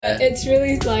It's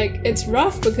really it's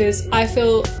rough because I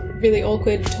feel really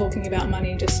awkward talking about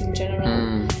money just in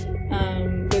general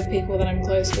with people that I'm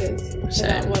close with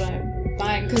about what I'm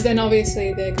buying, because then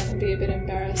obviously they're going to be a bit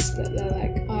embarrassed that they're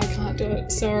like, oh, I can't do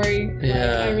it, sorry,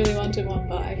 I really wanted one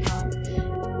but I can't.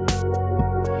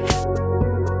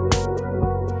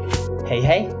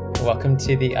 Hey, welcome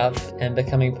to the Up and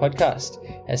Becoming podcast,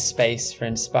 a space for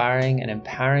inspiring and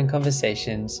empowering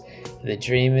conversations for the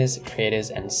dreamers, creators,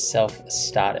 and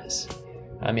self-starters.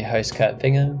 I'm your host, Kurt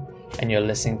Bingham, and you're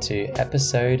listening to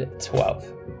episode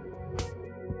 12.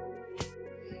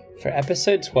 For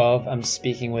episode 12, I'm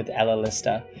speaking with Ella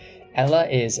Lister. Ella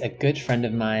is a good friend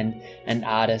of mine, an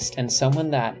artist, and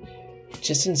someone that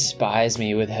just inspires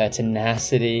me with her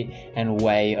tenacity and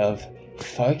way of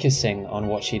focusing on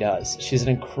what she does. She's an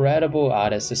incredible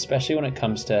artist, especially when it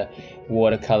comes to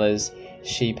watercolors.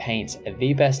 She paints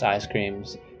the best ice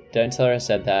creams. Don't tell her I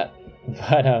said that.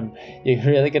 But you're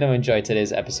really going to enjoy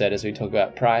today's episode as we talk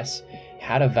about price,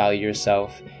 how to value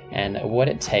yourself, and what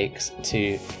it takes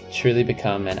to truly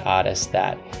become an artist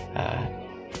that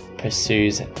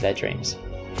pursues their dreams.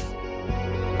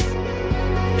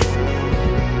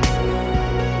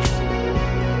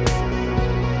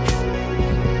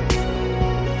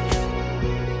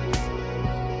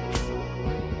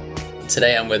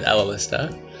 Today I'm with Ella Lister.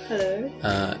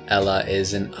 Hello. Ella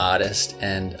is an artist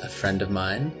and a friend of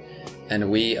mine, and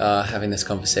we are having this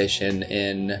conversation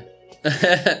in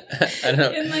I don't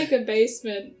know, in like a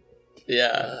basement. Yeah,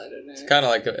 I don't know. It's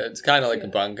kind of like a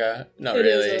bunker. Not it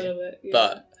really, is a little bit, yeah.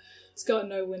 But it's got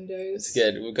no windows. It's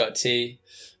good. We've got tea.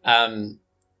 But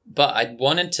I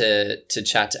wanted to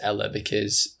chat to Ella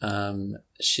because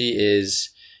she is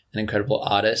an incredible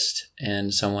artist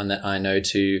and someone that I know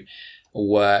to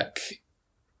work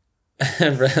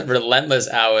relentless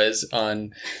hours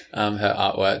on her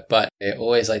artwork. But I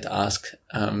always like to ask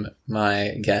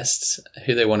my guests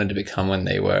who they wanted to become when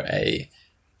they were a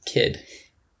kid.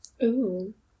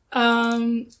 Ooh.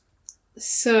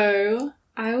 So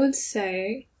I would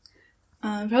say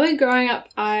probably growing up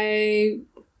I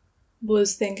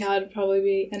was thinking I'd probably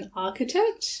be an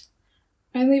architect,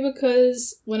 only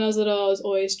because when I was little I was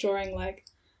always drawing like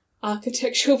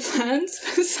architectural plans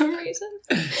for some reason.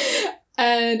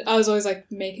 And I was always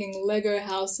like making Lego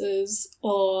houses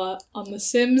or on The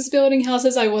Sims building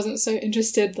houses. I wasn't so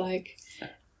interested like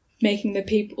making the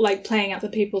people, like playing out the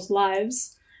people's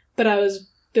lives, but I was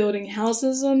building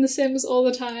houses on The Sims all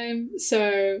the time.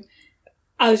 So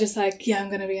I was just like, yeah, I'm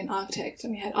going to be an architect.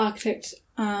 And we had architect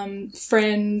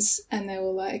friends and they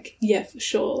were like, yeah, for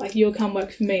sure. Like you'll come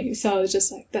work for me. So I was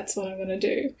just like, that's what I'm going to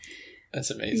do. That's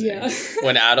amazing. Yeah.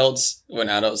 when adults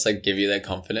like give you their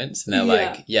confidence and they're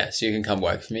like, yes, you can come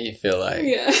work for me, you feel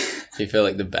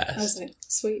like the best. I was like,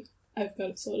 sweet, I've got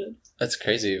it sorted. That's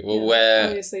crazy. Well, where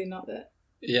obviously not that.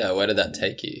 Yeah, where did that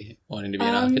take you, wanting to be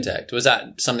an architect? Was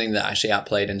that something that actually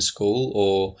outplayed in school,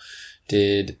 or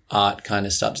did art kind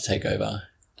of start to take over?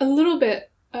 A little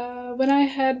bit. When I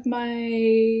had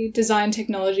my design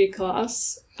technology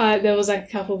class, there was like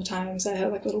a couple of times I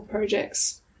had like little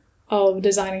projects of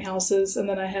designing houses, and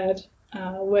then I had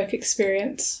work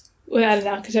experience at an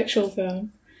architectural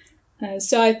firm.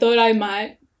 So I thought I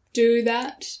might do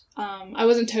that. I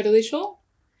wasn't totally sure.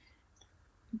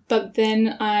 But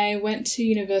then I went to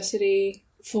university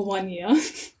for 1 year.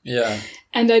 Yeah.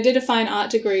 And I did a fine art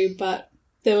degree, but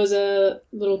there was a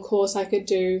little course I could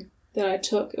do that I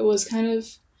took. It was kind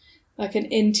of like an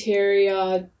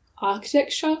interior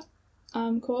architecture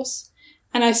course.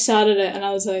 And I started it and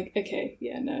I was like, okay,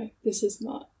 yeah, no, this is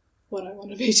not what I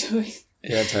want to be doing.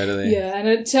 Yeah, totally. Yeah, and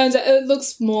it turns out it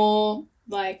looks more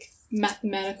like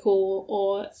mathematical,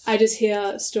 or I just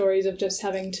hear stories of just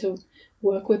having to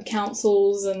work with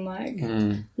councils and like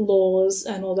laws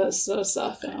and all that sort of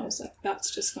stuff. And I was like,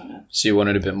 that's just gonna... So you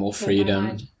wanted a bit more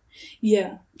freedom?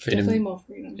 Yeah, definitely more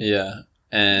freedom. Yeah,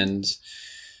 and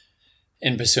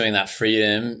in pursuing that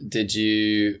freedom, did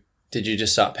you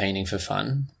just start painting for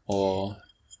fun? Or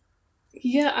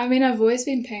yeah, I mean, I've always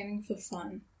been painting for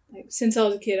fun. Like since I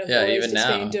was a kid, I've always just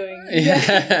been doing.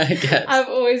 Yeah, I guess. I've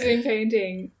always been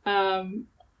painting. When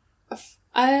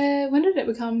did it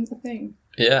become a thing?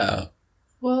 Yeah.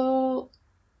 Well,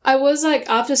 I was like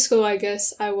after school. I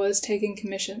guess I was taking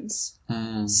commissions,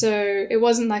 so it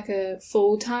wasn't like a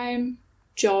full-time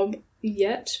job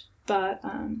yet. But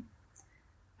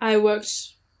I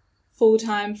worked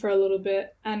full-time for a little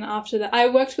bit, and after that I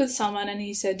worked with someone and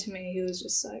he said to me, he was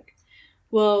just like,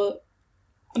 well,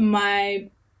 my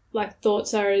like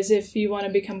thoughts are as if you want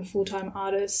to become a full-time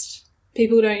artist,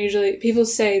 people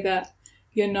say that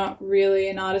you're not really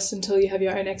an artist until you have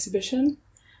your own exhibition.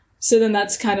 So then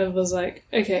that's kind of was like,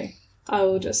 okay,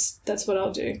 that's what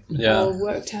I'll do. Yeah. I'll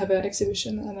work to have an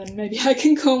exhibition, and then maybe I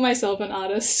can call myself an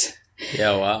artist.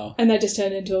 Yeah, wow. And that just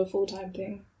turned into a full-time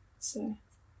thing. So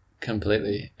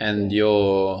Completely. And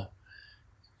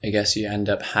I guess you end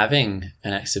up having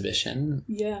an exhibition.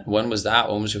 yeah. When was that?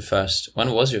 When was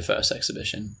your first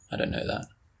exhibition? I don't know that.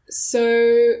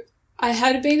 So I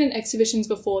had been in exhibitions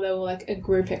before. They were like a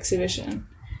group exhibition.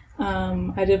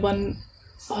 I did one,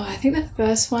 I think the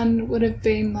first one would have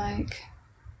been like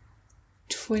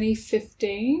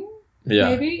 2015, Yeah.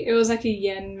 maybe. It was like a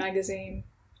Yen magazine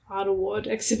art award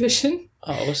exhibition.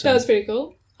 Oh, awesome. That was pretty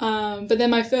cool. But then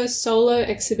my first solo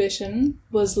exhibition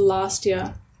was last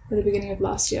year, at the beginning of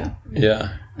last year.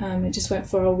 Yeah. It just went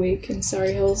for a week in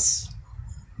Surrey Hills.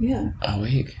 Yeah. A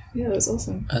week. Yeah, it was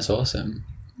awesome. That's awesome.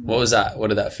 What was that? What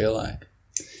did that feel like?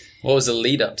 What was the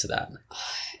lead up to that?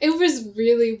 It was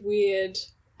really weird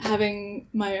having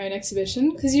my own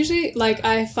exhibition, because usually, like,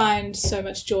 I find so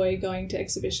much joy going to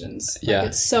exhibitions. Like, Yeah.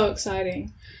 it's so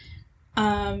exciting.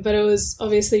 But it was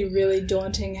obviously really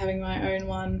daunting having my own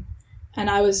one, and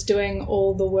I was doing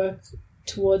all the work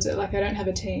towards it. Like, I don't have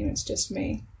a team, it's just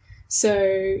me.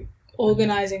 So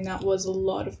organising that was a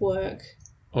lot of work.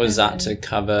 Was that to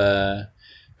cover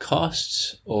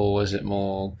costs, or was it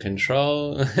more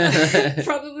control?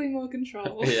 Probably more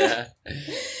control. Yeah.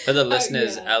 For the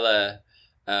listeners, yeah.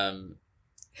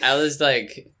 Ella's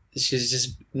like, she's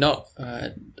just not,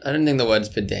 I don't think the word's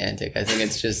pedantic. I think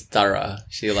it's just thorough.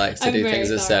 She likes to I'm do very things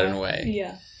a thorough. certain way.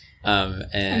 Yeah.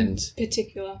 And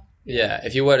particular. yeah,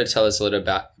 if you were to tell us a little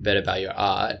bit about your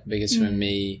art, because for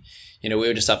me, we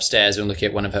were just upstairs and looking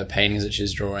at one of her paintings that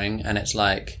she's drawing, and it's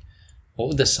like, what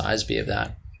would the size be of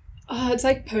that? Oh, it's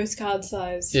like postcard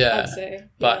size, Yeah, I'd say.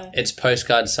 but Yeah. it's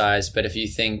postcard size. But if you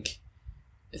think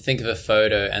of a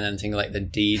photo and then think like the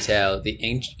detail, the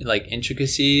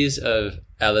intricacies of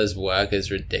Ella's work is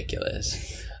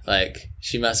ridiculous. Like,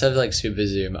 she must have like super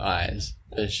zoom eyes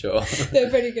for sure. They're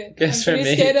pretty good. I'm Because for pretty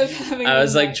me, scared of having I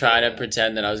was them, like trying to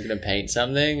pretend that I was going to paint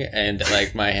something, and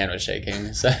like my hand was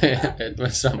shaking, so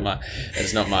it's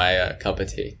not my cup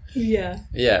of tea. Yeah.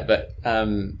 Yeah, but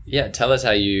tell us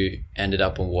how you ended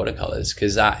up on watercolors,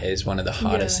 because that is one of the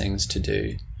hardest things to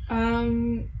do.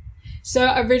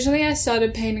 So originally I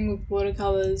started painting with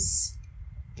watercolors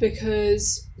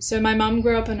because my mum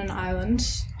grew up on an island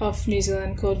off New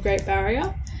Zealand called Great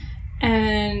Barrier,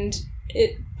 and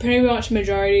it pretty much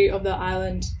majority of the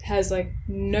island has like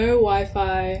no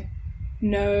Wi-Fi,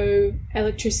 no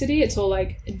electricity. It's all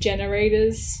like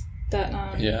generators that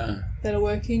that are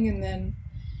working, and then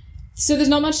so there's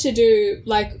not much to do.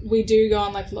 Like, we do go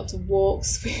on like lots of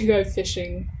walks, we go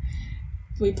fishing,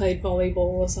 we played volleyball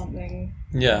or something.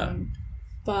 Yeah.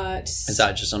 But Is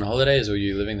that just on holidays, or were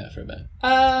you living there for a bit?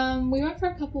 we went for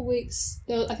a couple of weeks.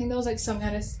 I think there was like some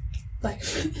kind of like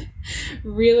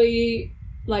really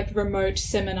like remote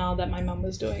seminar that my mum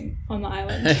was doing on the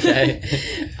island. Okay.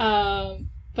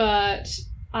 But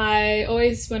I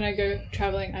always, when I go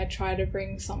traveling, I try to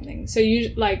bring something. So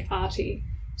like arty.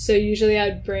 So usually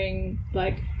I'd bring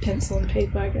like pencil and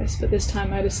paper, I guess. But this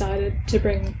time I decided to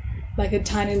bring like a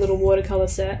tiny little watercolor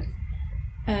set.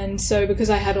 And so because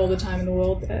I had all the time in the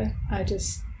world there, I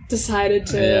just decided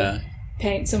to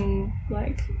paint some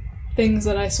like things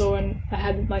that I saw and I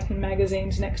had like in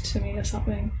magazines next to me or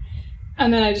something.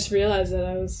 And then I just realized that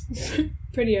I was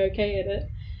pretty okay at it.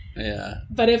 Yeah.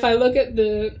 But if I look at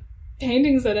the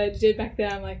paintings that I did back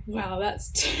then, I'm like, wow,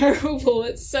 that's terrible.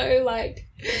 It's so like,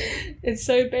 it's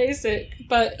so basic.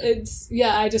 But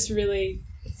I just really,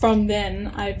 from then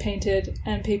I painted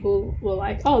and people were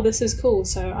like, oh, this is cool.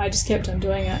 So I just kept on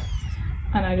doing it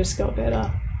and I just got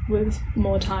better with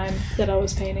more time that I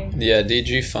was painting. Yeah. Did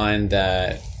you find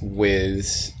that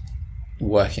with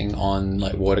working on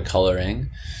like watercoloring,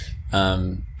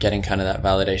 getting kind of that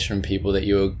validation from people that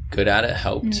you were good at it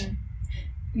helped?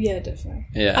 Yeah, definitely.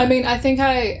 Yeah. I mean, I think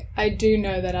I do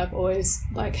know that I've always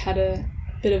like had a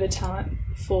bit of a talent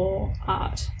for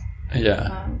art.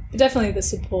 Yeah. But definitely the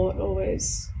support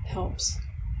always helps.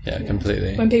 Yeah,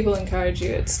 completely. When people encourage you,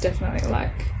 it's definitely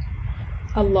like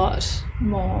a lot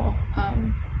more,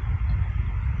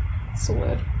 what's the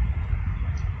word?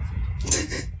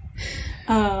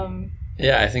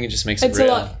 Yeah, I think it just makes it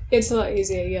real. It's a lot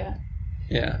easier, yeah.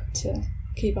 Yeah. To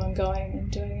keep on going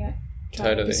and doing it.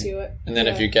 Try to pursue it. And then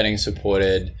if you're getting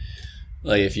supported,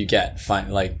 like if you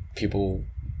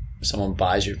someone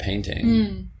buys your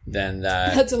painting, then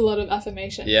that's a lot of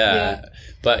affirmation. Yeah.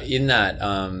 But in that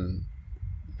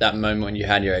that moment when you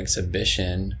had your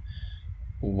exhibition,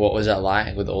 what was that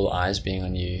like with all the eyes being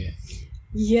on you?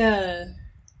 Yeah.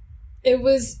 It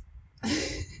was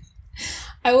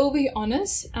I will be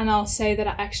honest, and I'll say that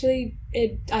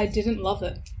I didn't love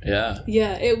it. Yeah.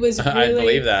 Yeah, it was really... I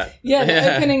believe that. Yeah,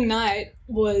 the opening night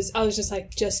I was just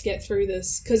like, just get through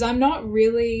this. Because I'm not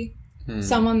really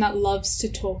someone that loves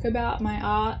to talk about my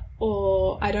art,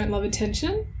 or I don't love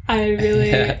attention. I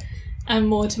really am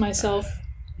more to myself,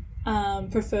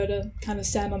 prefer to kind of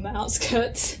stand on the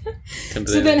outskirts.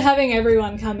 So then having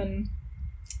everyone come and,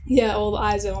 all the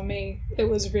eyes are on me, it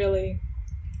was really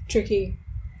tricky.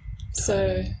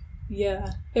 So,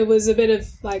 yeah, it was a bit of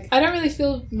like, I don't really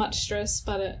feel much stress,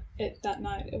 but that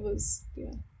night it was,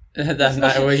 that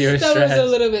night where you were stressed. That was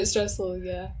a little bit stressful,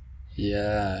 yeah.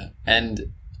 Yeah,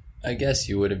 and I guess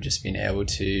you would have just been able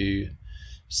to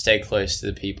stay close to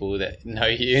the people that know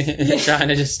you, trying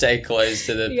to just stay close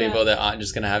to the people that aren't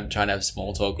just going to trying to have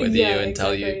small talk with you and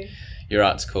tell you your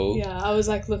art's cool. Yeah, I was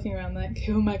like looking around like,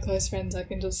 who are my close friends? I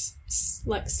can just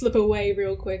like slip away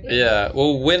real quick. Yeah,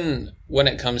 well, when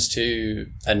it comes to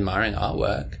admiring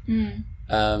artwork,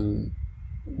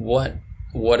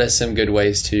 what are some good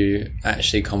ways to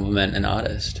actually compliment an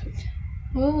artist?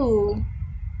 Oh,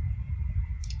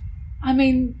 I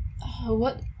mean,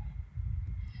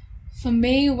 for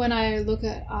me, when I look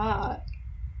at art,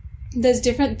 there's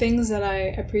different things that I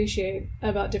appreciate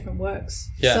about different works.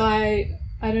 Yeah. So I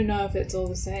don't know if it's all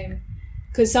the same,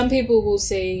 because some people will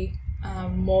see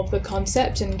more of the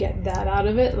concept and get that out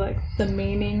of it, like the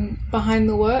meaning behind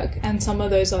the work, and some of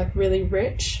those are like really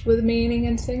rich with meaning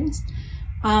and things.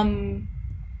 And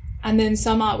then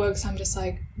some artworks, I'm just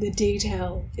like, the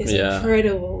detail is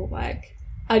incredible. Like,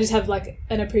 I just have like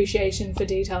an appreciation for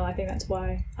detail. I think that's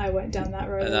why I went down that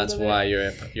road. And that's why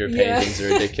your paintings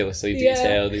are ridiculously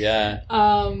detailed. Yeah.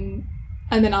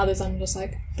 And then others, I'm just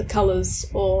like the colors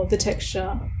or the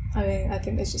texture. I mean, I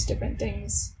think there's just different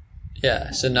things.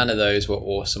 Yeah. So none of those were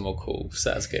awesome or cool.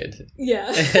 So that's good. Yeah.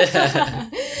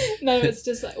 No, it's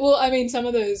just like, well, I mean, some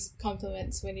of those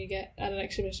compliments when you get at an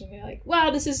exhibition, they're like,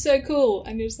 wow, this is so cool.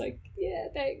 And you're just like, yeah,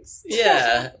 thanks.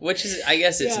 Yeah. Which is, I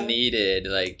guess it's needed.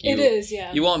 Like it is,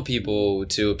 yeah. You want people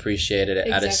to appreciate it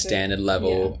at a standard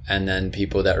level, and then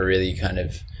people that really kind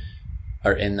of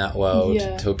are in that world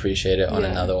to appreciate it on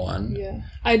another one. Yeah.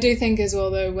 I do think as well,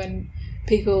 though, when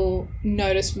people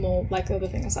notice more like other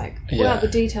things, like, wow, the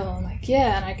detail, I'm like,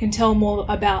 and I can tell more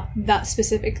about that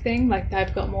specific thing, like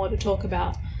they've got more to talk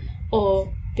about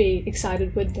or be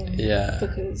excited with them. Yeah.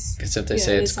 Because if they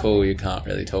say it's cool, you can't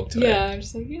really talk to it. Yeah, I'm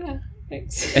just like,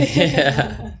 thanks.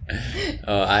 Yeah.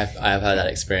 Oh, I've had that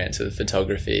experience with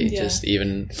photography. Just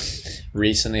even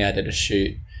recently I did a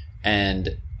shoot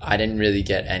and I didn't really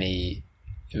get any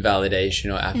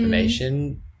validation or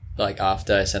affirmation like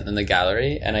after I sent them the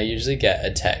gallery, and I usually get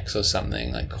a text or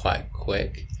something like quite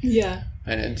quick. Yeah.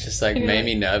 And it just like made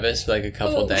me nervous for like a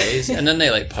couple days, and then they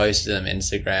like posted them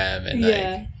Instagram and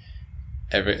like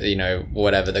every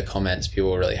whatever the comments,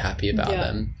 people were really happy about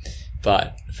them.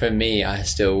 But for me, I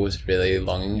still was really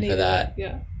longing for that.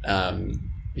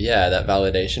 That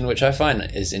validation, which I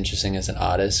find is interesting as an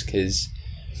artist, because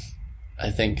I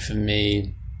think for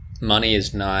me, money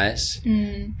is nice,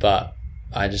 but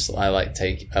I like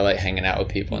hanging out with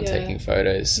people and taking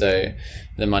photos. So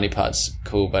the money part's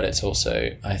cool, but it's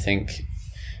also, I think,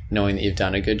 knowing that you've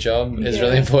done a good job is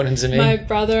really important to me. My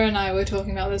brother and I were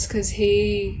talking about this because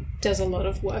he does a lot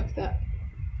of work that,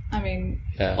 I mean,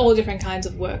 all different kinds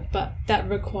of work, but that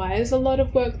requires a lot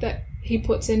of work that he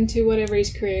puts into whatever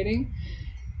he's creating.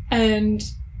 And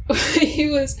he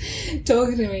was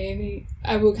talking to me,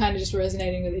 and we were kind of just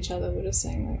resonating with each other. We're just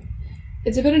saying, like,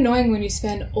 it's a bit annoying when you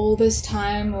spend all this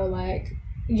time, or like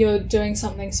you're doing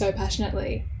something so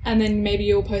passionately, and then maybe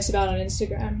you'll post about it on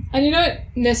Instagram, and you don't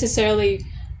necessarily,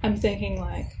 I'm thinking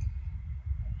like,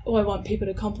 oh, I want people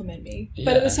to compliment me,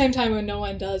 but at the same time, when no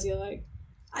one does, you're like,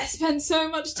 I spent so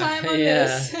much time on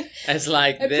this. It's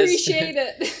like appreciate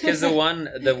it. Because the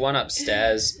one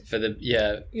upstairs for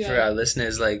for our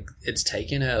listeners, like it's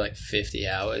taken her like 50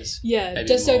 hours. Yeah,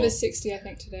 just more. Over 60, I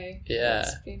think, today. Yeah,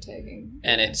 it's been taking.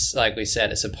 And it's like we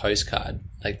said, it's a postcard.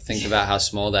 Like think about how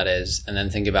small that is, and then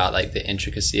think about like the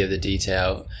intricacy of the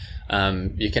detail.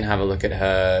 You can have a look at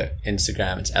her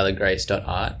Instagram. It's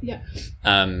ellagrace.art. Yeah.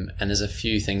 And there's a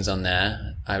few things on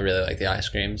there. I really like the ice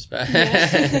creams, but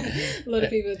a lot of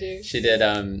people do. She did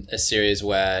a series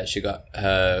where she got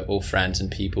her all friends and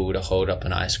people to hold up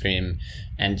an ice cream,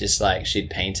 and just like she'd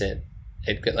paint it.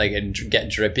 It'd get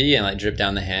drippy and like drip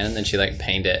down the hand, and then she like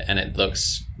paint it, and it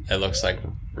looks like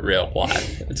real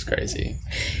white. It's crazy.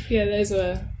 Yeah, those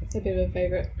were a bit of a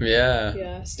favorite. Yeah.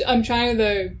 Yeah. I'm trying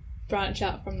to branch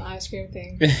out from the ice cream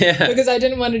thing because I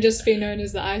didn't want to just be known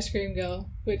as the ice cream girl,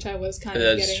 which I was kind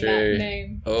of getting that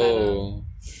name.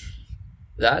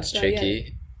 That's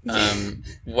tricky.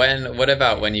 What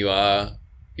about when you are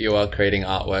creating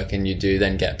artwork and you do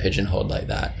then get pigeonholed like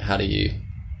that? How do you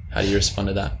respond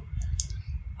to that?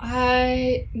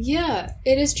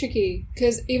 It is tricky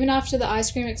because even after the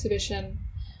ice cream exhibition,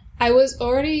 I was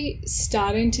already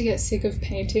starting to get sick of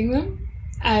painting them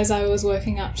as I was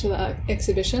working up to the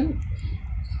exhibition.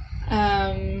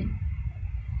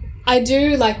 I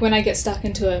do like when I get stuck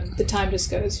into it, the time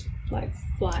just goes like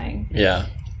flying. Yeah.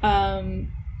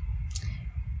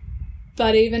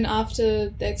 But even after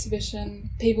the exhibition,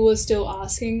 people were still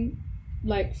asking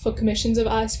like for commissions of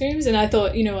ice creams, and I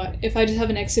thought, you know what, if I just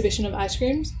have an exhibition of ice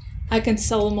creams, I can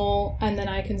sell them all and then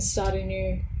I can start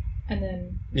anew, and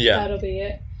then that'll be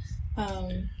it.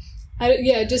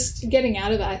 Just getting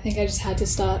out of it, I think I just had to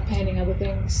start painting other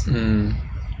things.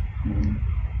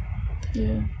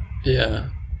 Yeah.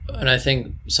 And I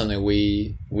think something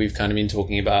we've kind of been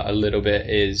talking about a little bit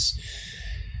is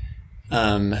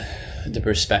the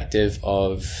perspective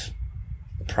of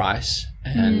price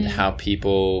and how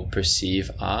people perceive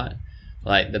art.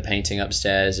 Like the painting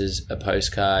upstairs is a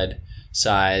postcard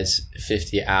size,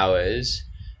 50 hours,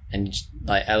 and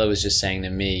like Ella was just saying to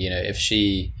me, you know, if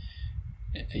she,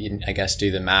 I guess,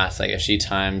 do the math, like if she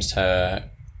times the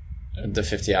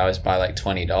 50 hours by like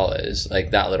 $20, like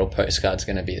that little postcard's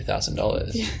going to be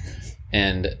 $1,000. Yeah.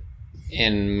 And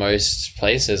in most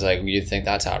places, like you'd think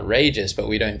that's outrageous, but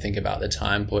we don't think about the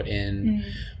time put in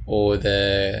or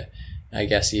I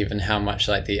guess even how much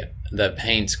like the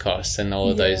paints cost and all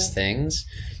of those things.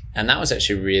 And that was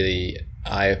actually really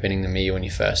eye-opening to me when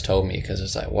you first told me, because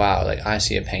it's like, wow, like I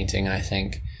see a painting and I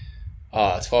think,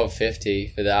 oh,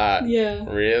 $12.50 for that. Yeah.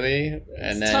 Really? And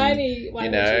it's then tiny. Why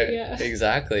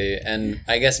exactly. And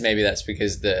I guess maybe that's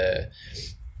because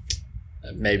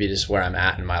maybe just where I'm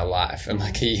at in my life. I'm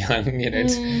like a young,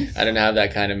 I don't have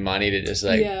that kind of money to just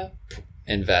like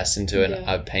invest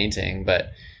into a painting,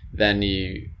 but then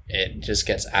it just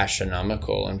gets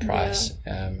astronomical in price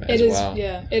as well.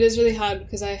 Yeah, it is really hard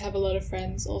because I have a lot of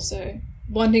friends also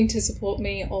wanting to support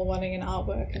me or wanting an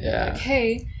artwork, and they're like,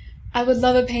 hey, I would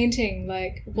love a painting,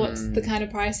 like what's the kind of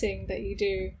pricing that you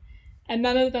do? And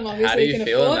none of them obviously can afford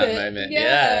it. How do you feel in that moment?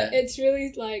 Yeah, it's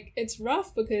really like, it's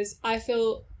rough because I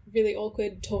feel really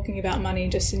awkward talking about money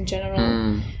just in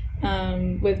general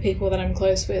with people that I'm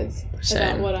close with. Same.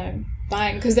 About what I'm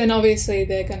buying, because then obviously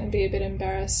they're going to be a bit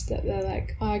embarrassed that they're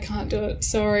like, oh, I can't do it,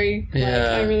 sorry, like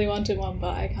I really wanted one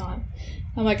but I can't.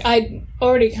 I'm like, I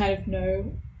already kind of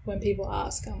know when people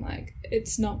ask, I'm like,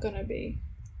 it's not going to be.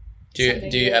 Do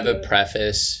you ever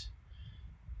preface,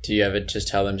 do you ever just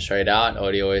tell them straight out,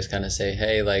 or do you always kind of say,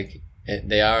 hey, like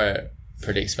they are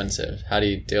pretty expensive? How do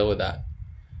you deal with that?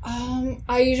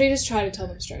 I usually just try to tell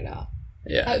them straight out.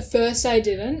 Yeah. At first I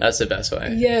didn't. That's the best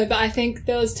way. Yeah, but I think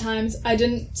there was times I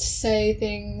didn't say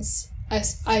things.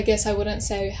 I guess I wouldn't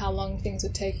say how long things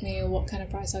would take me or what kind of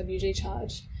price I'd usually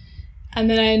charge. And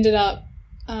then I ended up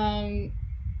on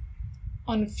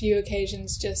a few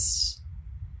occasions just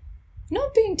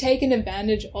not being taken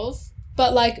advantage of,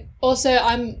 but like also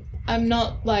I'm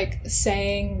not like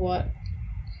saying what.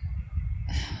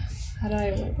 How do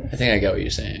I word it? I think I get what you're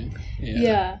saying.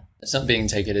 Yeah. It's not being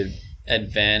taken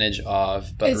advantage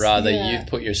of, but rather you've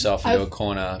put yourself into a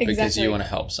corner because you want to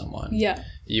help someone. Yeah.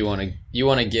 You want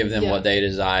to give them what they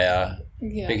desire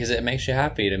because it makes you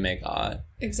happy to make art.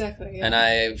 Exactly. Yeah. And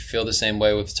I feel the same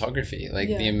way with photography. Like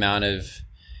the amount of,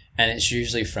 and it's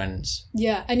usually friends.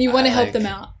 Yeah, and you want to help them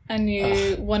out and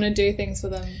you want to do things for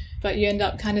them, but you end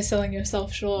up kind of selling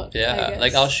yourself short. Yeah,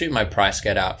 like I'll shoot my price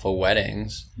get out for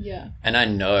weddings. Yeah. And I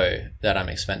know that I'm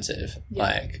expensive,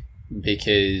 like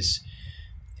because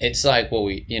it's like, well,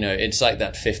 it's like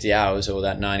that 50 hours or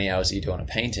that 90 hours that you do on a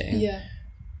painting. Yeah.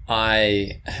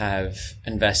 I have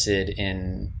invested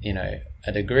in,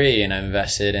 a degree, and I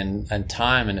invested in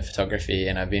time in the photography,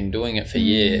 and I've been doing it for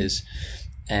years,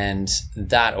 and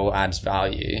that all adds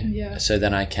value. Yeah. So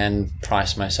then I can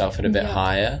price myself at a bit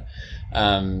higher.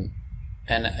 And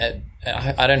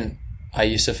I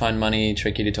used to find money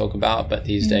tricky to talk about, but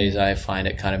these days I find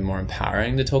it kind of more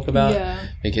empowering to talk about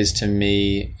because to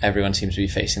me, everyone seems to be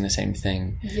facing the same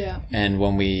thing. Yeah. And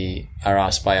when we are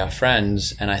asked by our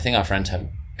friends, and I think our friends have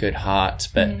good hearts,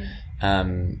 but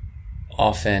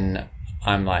often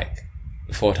I'm like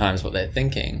 4 times what they're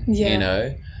thinking,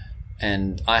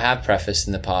 and I have prefaced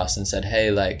in the past and said,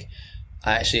 hey, like,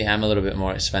 I actually am a little bit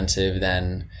more expensive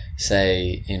than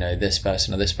say, this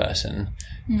person or this person.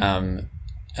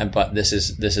 But this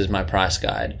is my price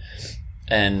guide,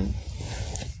 and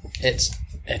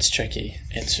it's tricky.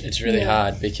 It's really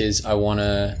hard because I want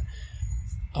to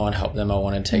help them. I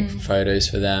want to take photos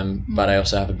for them, but I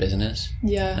also have a business.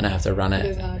 Yeah, and I have to run it.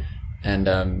 It is hard.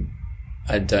 And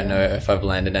I don't know if I've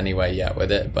landed anywhere yet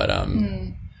with it, but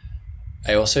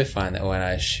I also find that when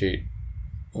I shoot,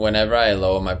 whenever I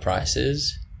lower my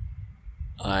prices,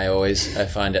 I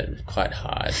find it quite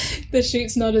hard. The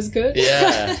shoot's not as good.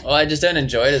 Yeah. Well, I just don't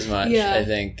enjoy it as much, Yeah. I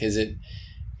think, because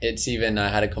it's even, I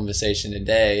had a conversation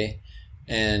today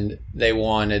and they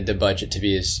wanted the budget to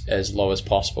be as low as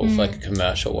possible for like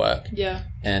commercial work. Yeah.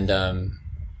 And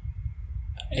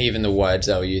even the words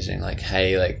they were using, like,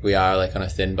 hey, like, we are like on a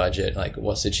thin budget, like,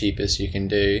 what's the cheapest you can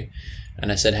do? And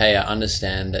I said, hey, I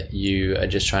understand that you are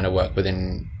just trying to work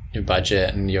within your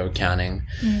budget and your accounting,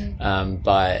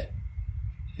 but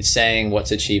saying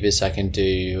what's the cheapest I can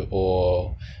do,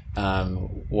 or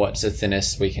what's the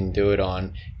thinnest we can do it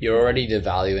on, you're already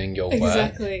devaluing your work.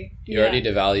 Exactly. You're already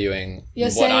devaluing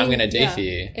what I'm going to do for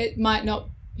you.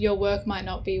 Your work might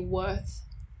not be worth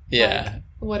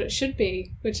what it should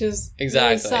be, which is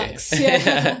exactly really sucks.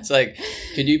 Yeah. It's like,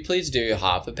 could you please do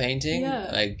half a painting?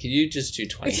 Yeah. Like, could you just do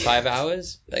 25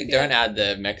 hours? Like, don't add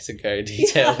the Mexico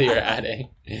detail you're adding.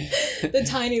 The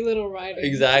tiny little writing.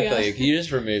 Exactly. Yeah. Can you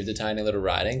just remove the tiny little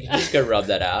writing? Can you just go rub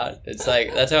that out? It's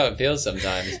like, that's how it feels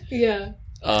sometimes. Yeah.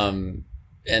 And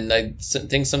I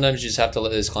think sometimes you just have to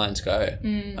let those clients go.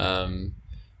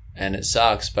 And it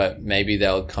sucks, but maybe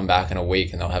they'll come back in a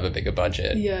week and they'll have a bigger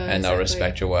budget. Yeah, and they'll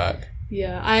respect your work.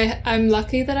 Yeah, I'm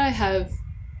lucky that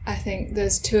I think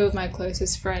there's two of my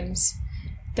closest friends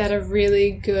that are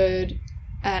really good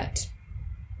at,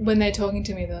 when they're talking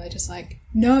to me, they're just like,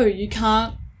 no, you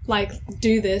can't, like,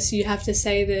 do this. You have to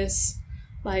say this,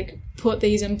 like, put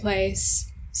these in place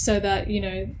so that, you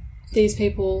know, these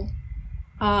people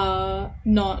are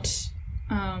not just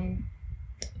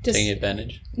taking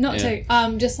advantage.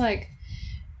 Just like,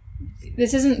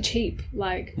 this isn't cheap.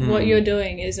 Like, what you're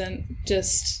doing isn't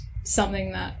just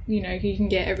something that, you know, you can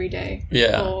get every day.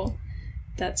 Yeah. Or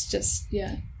that's just,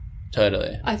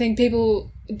 Totally. I think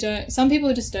some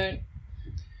people just don't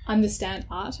understand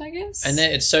art, I guess. And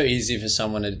it's so easy for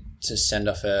someone to send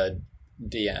off a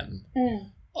DM.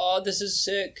 Oh, this is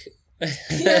sick.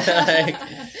 Like,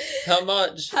 how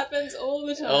much? Happens all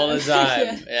the time. All the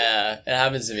time. Yeah. It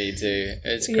happens to me too.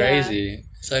 It's crazy.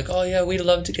 It's like, oh yeah, we'd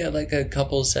love to get like a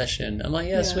couple session. I'm like,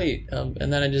 yeah. Sweet.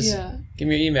 And then I just give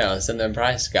me your email and send them a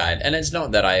price guide. And it's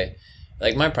not that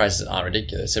my prices aren't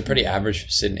ridiculous. They're pretty average for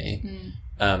Sydney.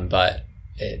 But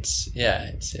it's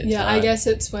hard. I guess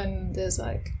it's when there's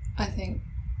like, I think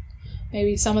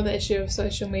maybe some of the issue of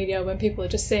social media when people are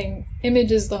just seeing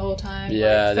images the whole time.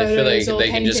 Yeah, like they feel like they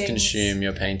can paintings. just consume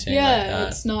your painting. Yeah, like that.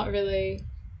 it's not really.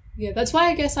 Yeah, that's why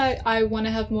I guess I want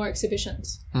to have more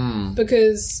exhibitions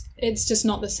because it's just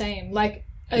not the same. Like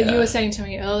you were saying to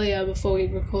me earlier before we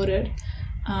recorded,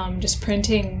 just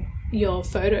printing your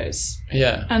photos.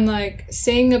 Yeah. And like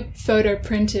seeing a photo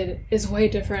printed is way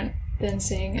different than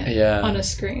seeing it on a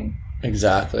screen.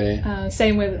 Exactly.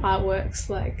 Same with artworks.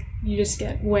 Like you just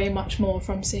get way much more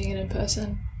from seeing it in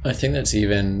person. I think that's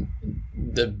even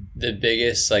the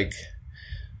biggest, like,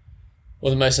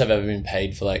 well, the most I've ever been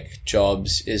paid for like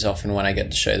jobs is often when I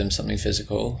get to show them something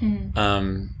physical.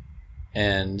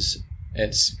 And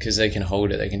it's because they can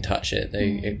hold it, they can touch it,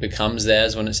 it becomes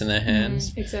theirs when it's in their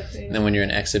hands. Exactly. And then when you're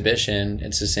in exhibition,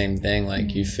 it's the same thing.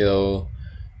 Like you feel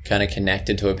kind of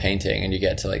connected to a painting and you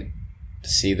get to like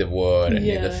see the wood and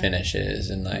the finishes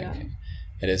and like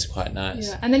it is quite nice.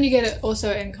 Yeah, and then you get it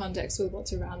also in context with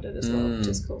what's around it as well, which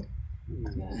is cool.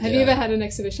 Yeah. Have you ever had an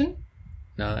exhibition?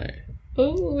 No.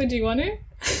 Oh, would you want to?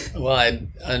 Well,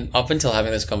 up until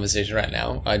having this conversation right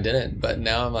now, I didn't. But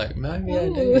now I'm like, maybe I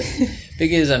do.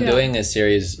 Because I'm doing this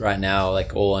series right now,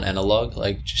 like all on analog,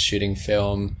 like just shooting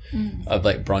film of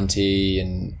like Bronte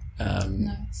and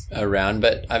around.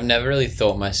 But I've never really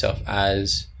thought myself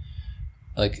as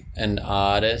like an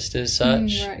artist as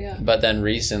such. Right, yeah. But then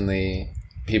recently,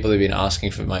 people have been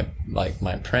asking for my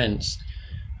prints.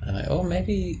 I'm like, oh,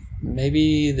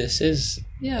 maybe this is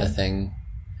a thing.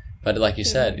 But like you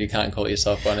said, you can't call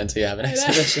yourself one until you have an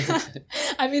exhibition.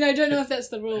 I mean, I don't know if that's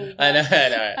the rule. I know.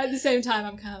 At the same time,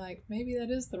 I'm kind of like, maybe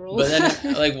that is the rule. But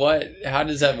then, like, how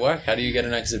does that work? How do you get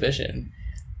an exhibition?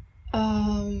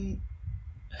 I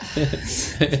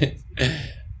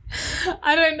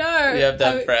don't know. You have to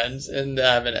have friends and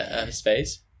have a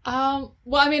space? Well,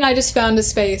 I mean, I just found a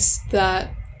space that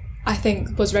I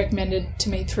think was recommended to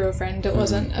me through a friend. It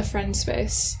wasn't a friend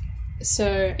space.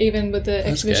 So even with the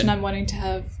exhibition I'm wanting to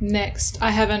have next, I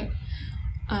haven't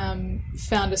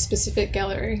found a specific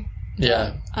gallery.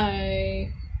 Yeah.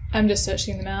 I'm just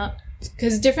searching them out.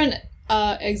 Because different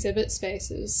exhibit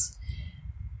spaces,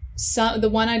 the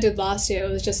one I did last year, it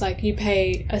was just like you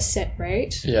pay a set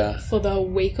rate for the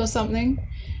week or something.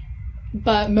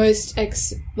 But most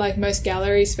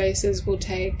gallery spaces will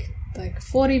take like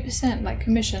 40% like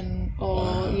commission,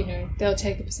 or you know, they'll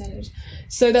take a percentage.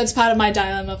 So that's part of my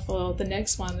dilemma for the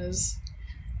next one is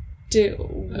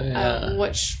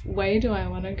which way do I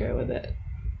want to go with it?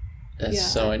 That's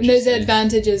so And interesting. there's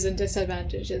advantages and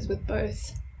disadvantages with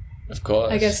both. Of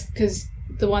course. I guess because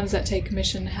the ones that take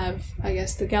commission have, I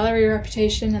guess, the gallery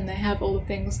reputation, and they have all the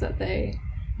things that they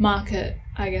market,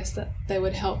 I guess, that they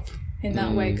would help in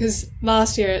that way. Because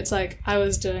last year it's like I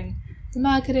was doing the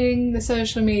marketing, the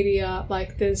social media,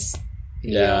 like this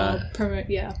promote.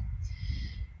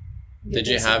 Did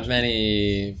you have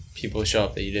many people show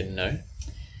up that you didn't know?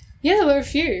 Yeah, there were a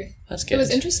few. That's good. It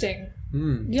was interesting.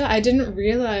 Yeah, I didn't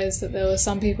realize that there were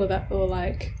some people that were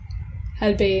like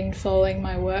had been following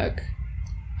my work.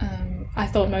 I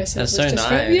thought most of it was so just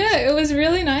nice. Yeah, it was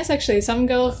really nice actually. Some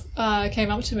girl came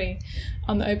up to me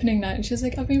on the opening night and she was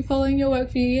like, "I've been following your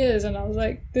work for years," and I was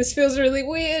like, "This feels really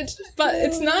weird, but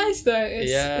it's nice though.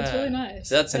 It's really nice."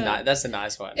 So that's a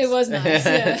nice one. It was nice.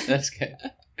 Yeah, That's good.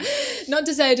 not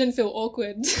to say I didn't feel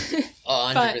awkward.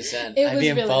 Oh, 100%. It I've was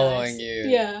been really following nice.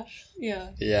 you.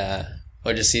 Yeah.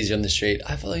 Or just sees you on the street.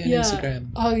 I follow you on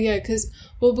Instagram. Oh yeah, because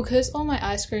all my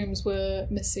ice creams were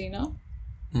Messina.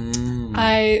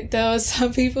 There was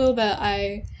some people that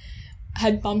I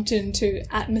had bumped into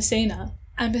at Messina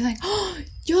and been like, "Oh,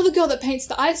 you're the girl that paints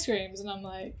the ice creams," and I'm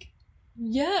like,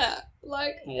 "Yeah."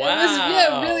 Like, it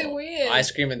was really weird.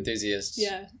 Ice cream enthusiasts.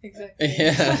 Yeah, exactly.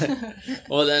 Yeah.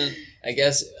 Well, then I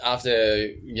guess after,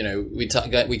 you know, we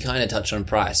kind of touched on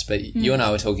price, but you and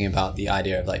I were talking about the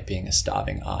idea of like being a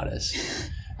starving artist.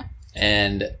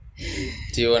 And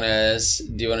do you want to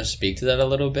speak to that a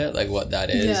little bit, like what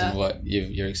that is and what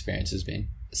your experience has been?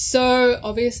 So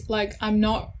obvious, like I'm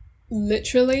not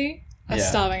literally a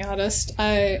starving artist.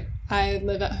 I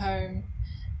live at home,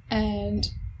 and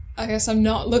I guess I'm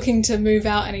not looking to move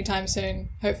out anytime soon.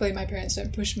 Hopefully my parents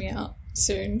don't push me out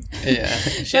soon. Yeah.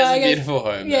 She has a beautiful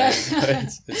home. Yeah. Though,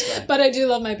 so it's fine. But I do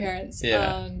love my parents.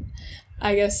 Yeah.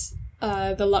 I guess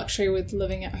the luxury with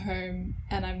living at home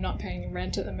and I'm not paying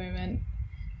rent at the moment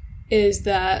is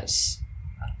that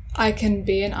I can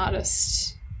be an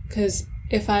artist, because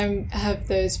if I have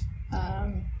those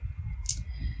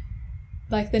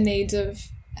like the needs of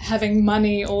having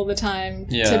money all the time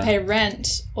to pay rent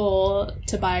or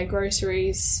to buy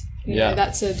groceries, you know,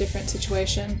 that's a different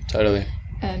situation. Totally.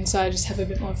 And so I just have a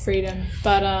bit more freedom.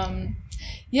 But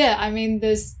I mean,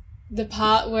 there's the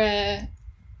part where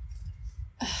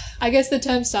I guess the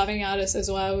term starving artist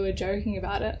is why we were joking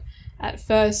about it at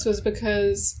first, was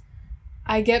because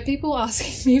I get people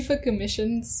asking me for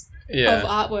commissions of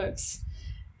artworks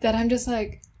that I'm just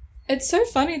like, it's so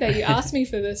funny that you asked me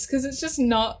for this, because it's just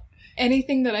not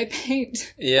anything that I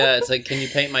paint. Yeah, it's like, can you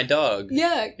paint my dog?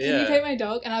 Yeah, can you paint my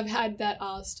dog? And I've had that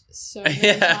asked so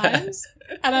many times.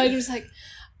 And I was like,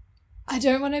 I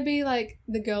don't want to be like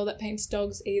the girl that paints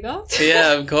dogs either.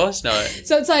 Yeah, of course not.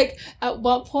 So it's like, at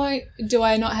what point do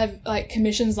I not have like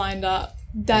commissions lined up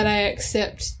that I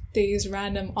accept these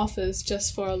random offers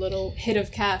just for a little hit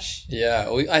of cash? Yeah,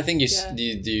 well, I think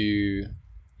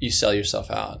you sell yourself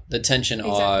out. The tension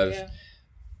of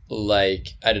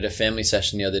like, I did a family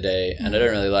session the other day, and I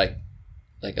don't really like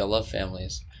I love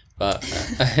families, but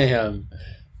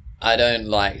I don't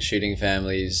like shooting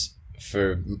families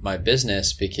for my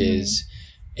business because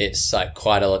it's like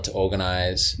quite a lot to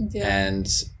organize and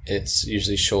it's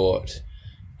usually short,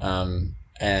 and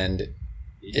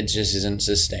it just isn't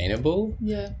sustainable.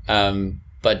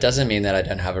 But it doesn't mean that I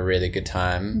don't have a really good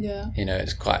time. You know,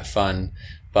 it's quite fun,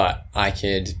 but I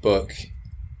could book,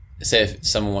 say if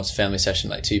someone wants a family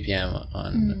session like 2 p.m.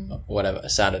 on whatever, a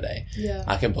Saturday,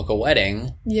 I can book a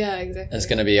wedding. Yeah, exactly. It's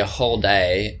going to be a whole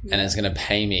day and it's going to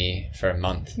pay me for a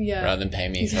month rather than pay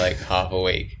me for like half a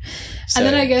week. So, and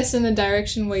then I guess in the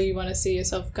direction where you want to see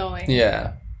yourself going.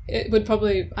 Yeah. It would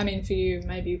probably, I mean, for you,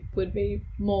 maybe would be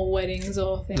more weddings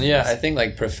or things. Yeah, I think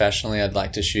like professionally I'd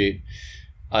like to shoot,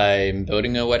 I'm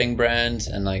building a wedding brand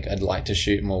and like I'd like to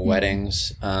shoot more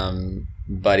weddings.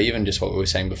 But even just what we were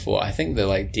saying before, I think the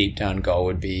like deep down goal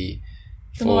would be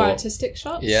the more artistic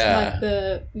shots. Yeah.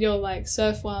 Like your like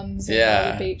surf ones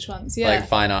and the beach ones. Yeah. Like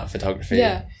fine art photography.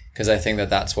 Yeah. Because I think that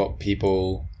that's what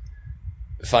people,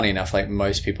 funny enough, like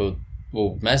most people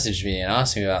will message me and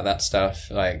ask me about that stuff,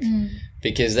 like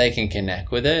because they can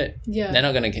connect with it. Yeah. They're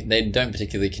not going to, they don't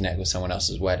particularly connect with someone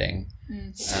else's wedding,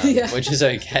 which is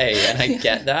okay. And I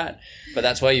get that. But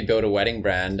that's why you build a wedding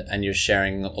brand and you're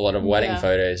sharing a lot of wedding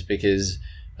photos, because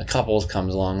a couple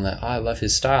comes along that, oh, I love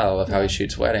his style, I love how he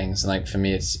shoots weddings. And like for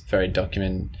me, it's very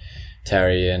documentary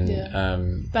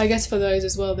and but I guess for those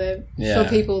as well, they're for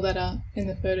people that are in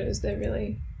the photos, they're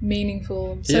really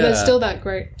meaningful. So there's still that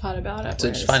great part about it. So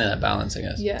just finding that balance, I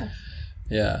guess. Yeah.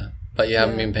 Yeah. But you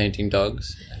haven't been painting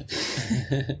dogs?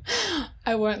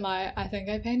 I won't lie. I think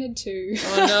I painted 2.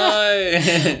 Oh,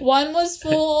 no. One was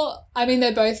for... I mean,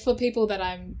 they're both for people that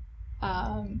I'm,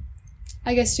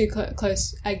 I guess,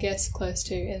 close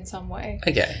to in some way.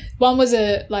 Okay. One was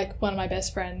one of my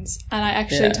best friends, and I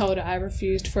actually told her I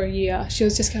refused for a year. She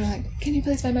was just kind of like, can you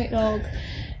please paint my dog?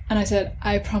 And I said,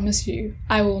 I promise you,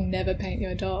 I will never paint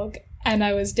your dog. And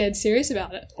I was dead serious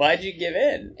about it. Why'd you give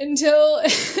in? Until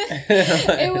this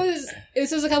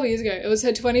was a couple of years ago. It was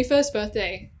her 21st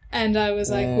birthday. And I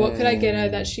was like, what could I get her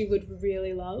that she would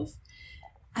really love?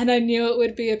 And I knew it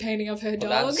would be a painting of her dog.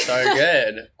 That's so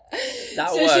good.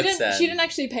 That works then. She didn't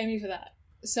actually pay me for that.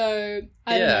 So,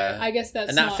 I don't know. I guess that's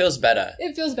And that feels better.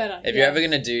 It feels better. If you're ever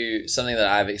going to do something that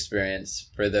I've experienced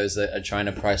for those that are trying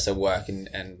to price their work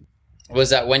and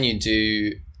was that when you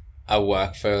do a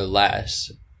work for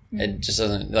less, it just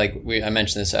doesn't, I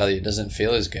mentioned this earlier, it doesn't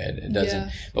feel as good. It doesn't.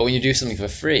 Yeah. But when you do something for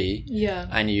free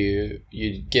and you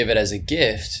give it as a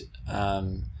gift,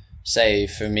 say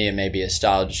for me it may be a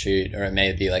styled shoot, or it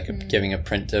may be giving a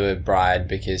print to a bride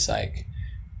because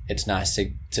it's nice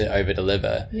to over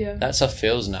deliver. Yeah. That stuff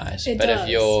feels nice. But if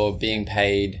you're being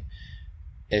paid,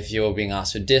 if you're being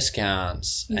asked for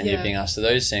discounts and you're being asked for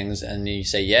those things and you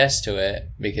say yes to it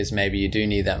because maybe you do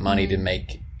need that money to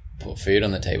put food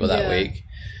on the table that week,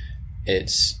 it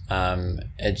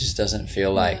just doesn't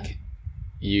feel like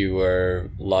you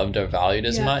were loved or valued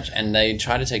as much, and they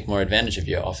try to take more advantage of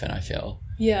you often, I feel.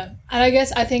 Yeah. And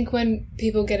I think when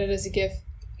people get it as a gift,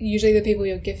 usually the people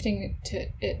you're gifting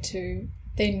it to,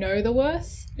 they know the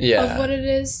worth of what it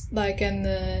is, and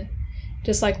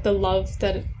the love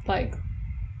that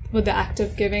with the act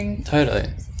of giving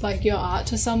your art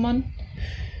to someone.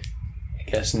 I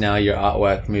guess now your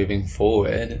artwork moving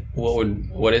forward,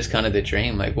 what is kind of the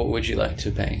dream? What would you like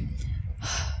to paint?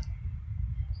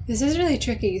 This is really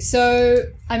tricky. So,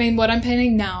 I mean, what I'm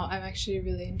painting now, I'm actually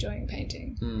really enjoying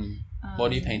painting.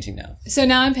 What are you painting now? So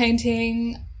now I'm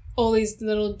painting all these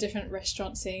little different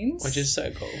restaurant scenes. Which is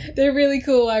so cool. They're really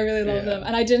cool. I really love them.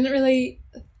 And I didn't really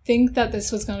think that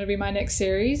this was going to be my next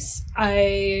series.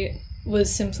 I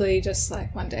was simply just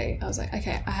one day I was like,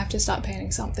 okay, I have to start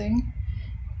painting something.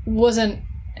 Wasn't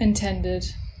intended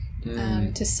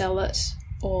to sell it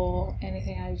or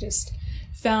anything. I just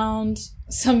found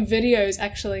some videos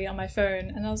actually on my phone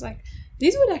and I was like,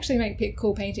 these would actually make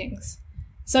cool paintings.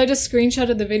 So I just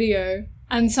screenshotted the video,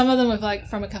 and some of them were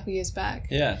from a couple years back.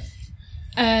 Yeah.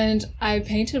 And I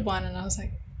painted one and I was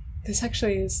like, this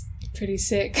actually is pretty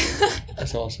sick.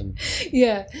 That's awesome.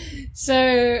 Yeah.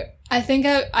 So I think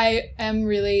I am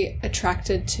really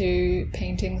attracted to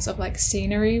paintings of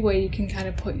scenery where you can kind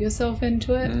of put yourself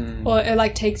into it, or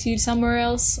it takes you somewhere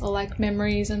else, or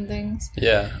memories and things.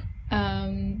 Yeah.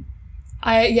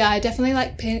 I definitely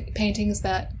like paintings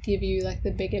that give you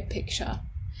the bigger picture.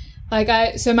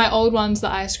 So my old ones, the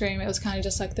ice cream, it was kind of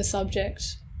just the subject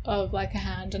of a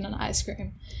hand and an ice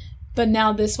cream. But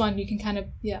now this one, you can kind of,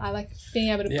 I like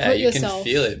being able to put yourself.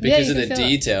 Yeah, you can feel it because of the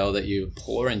detail that you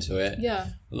pour into it. Yeah.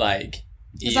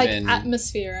 It's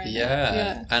atmosphere.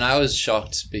 Yeah. And I was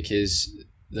shocked because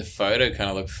the photo kind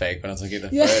of looked fake when I was looking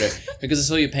at the photo. Because I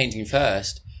saw you painting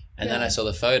first. And then I saw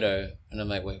the photo and I'm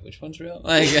like, wait, which one's real?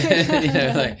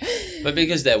 But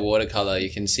because they're watercolor, you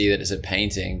can see that it's a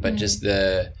painting, but just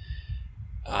the,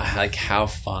 how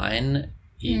fine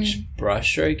each brush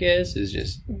stroke is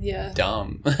just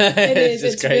dumb. It is.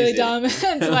 It's really dumb.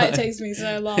 That's why it takes me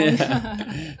so long.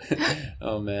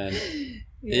 Oh man.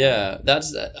 Yeah.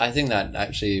 I think that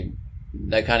actually,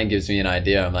 that kind of gives me an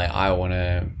idea. I'm I want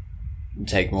to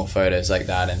take more photos like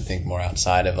that and think more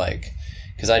outside of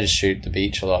because I just shoot the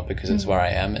beach a lot because it's where I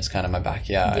am. It's kind of my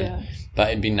backyard. Yeah. But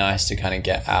it'd be nice to kind of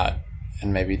get out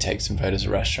and maybe take some photos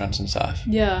of restaurants and stuff.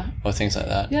 Yeah. Or things like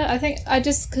that. Yeah, I think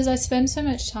because I spend so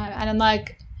much time and I'm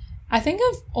I think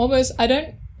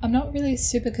I'm not really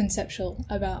super conceptual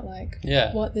about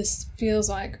what this feels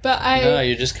like. But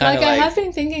you're just kind of I have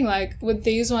been thinking with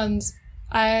these ones,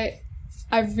 I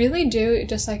really do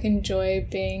just enjoy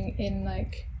being in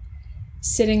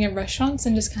sitting in restaurants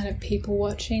and just kind of people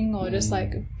watching or just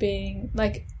being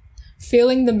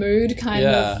feeling the mood kind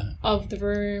of the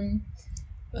room.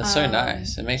 That's so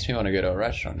nice. It makes me want to go to a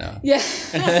restaurant now. Yeah.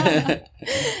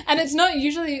 And it's not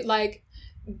usually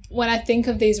when I think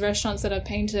of these restaurants that I've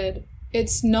painted,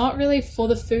 it's not really for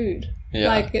the food.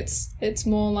 Yeah. It's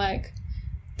more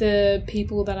the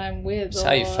people that I'm with. It's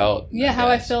how you felt. Yeah, how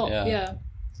I felt. Yeah.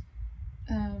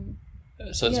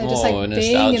 So it's more just nostalgic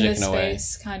being in this in a way.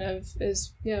 Space kind of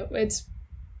is, it's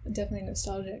definitely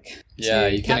nostalgic. Yeah,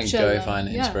 you can go find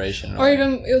inspiration. Or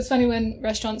even, it was funny when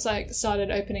restaurants started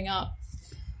opening up,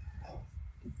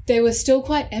 they were still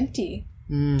quite empty.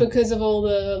 because of all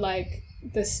the like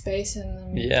the space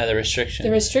and the restrictions.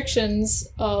 The restrictions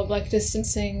of like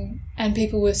distancing, and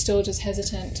people were still just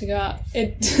hesitant to go out.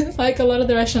 It like a lot of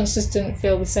the restaurants just didn't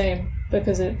feel the same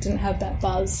because it didn't have that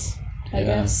buzz, I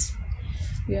guess.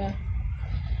 Yeah.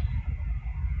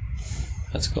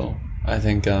 That's cool. I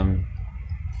think it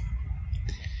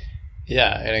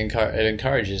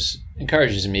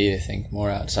encourages me to think more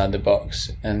outside the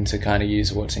box and to kind of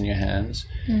use what's in your hands,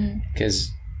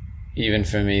 because even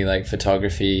for me, like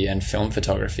photography and film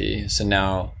photography, so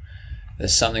now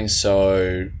there's something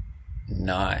so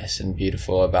nice and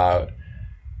beautiful about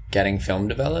getting film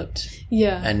developed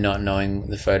and not knowing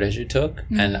the photos you took.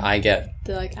 And I get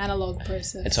the like analog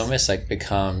process. It's almost like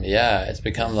it's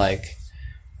become like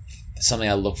something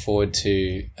I look forward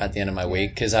to at the end of my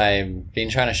week, because I've been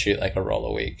trying to shoot like a roll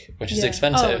a week, which is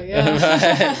expensive.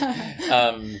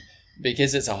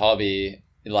 Because it's a hobby,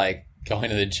 like going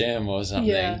to the gym or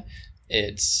something.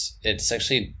 It's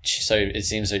actually so it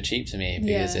seems so cheap to me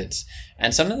because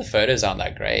and some of the photos aren't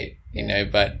that great, you know,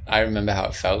 but I remember how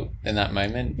it felt in that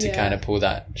moment to kind of pull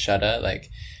that shutter. Like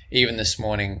even this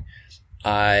morning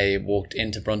I walked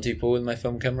into Bronte-Pool with my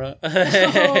film camera. And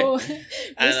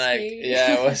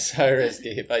it was so risky.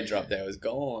 If I dropped it, I was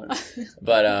gone.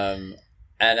 But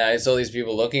and I saw these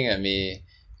people looking at me,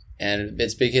 and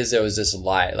it's because there was this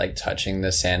light like touching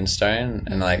the sandstone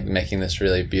and like making this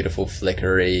really beautiful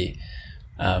flickery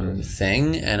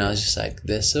thing, and I was just like,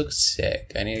 this looks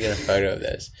sick. I need to get a photo of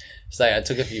this. It's like I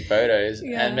took a few photos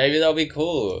and maybe they'll be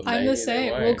cool. I'm the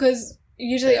same. Well, because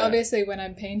usually, obviously, when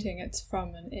I'm painting, it's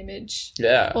from an image.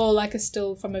 Yeah. Or like a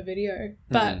still from a video.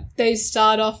 But they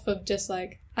start off of just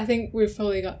like, I think we've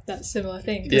probably got that similar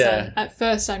thing. Because at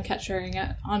first I'm capturing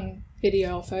it on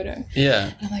video or photo.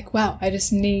 Yeah. And I'm like, wow, I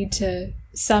just need to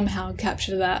somehow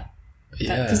capture that.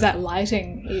 Because that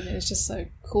lighting even is just so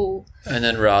cool. And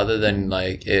then rather than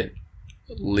like it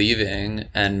leaving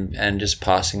and just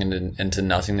passing into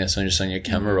nothingness on just on your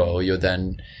camera roll, you're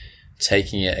then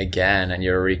taking it again and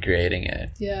you're recreating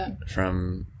it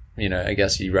from, you know, I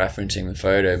guess you referencing the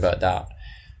photo, but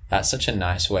that's such a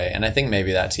nice way. And I think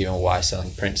maybe that's even why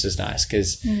selling prints is nice,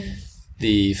 because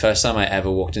the first time I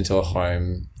ever walked into a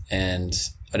home and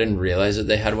I didn't realize that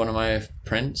they had one of my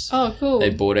prints. Oh, cool. They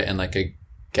bought it in like a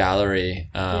gallery.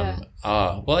 Well,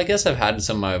 I guess I've had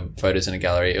some of my photos in a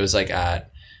gallery. It was like at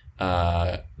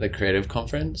the Creative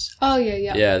Conference. Oh,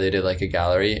 yeah. Yeah, they did like a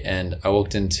gallery, and I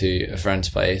walked into a friend's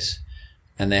place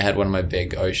and they had one of my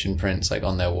big ocean prints like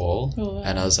on their wall. Oh, wow.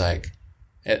 And I was like,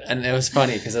 and it was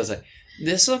funny because I was like,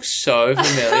 this looks so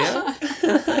familiar.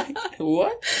 Like,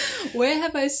 what? Where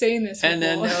have I seen this before? And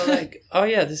then they were like, oh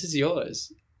yeah, this is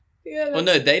yours. Yeah. Well,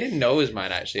 no, they didn't know it was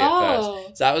mine actually at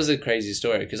first. So that was a crazy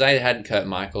story, because I had Kurt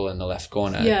Michael in the left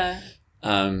corner. Yeah.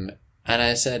 And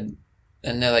I said,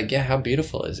 and they're like, yeah, how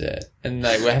beautiful is it? And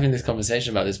like we're having this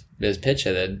conversation about this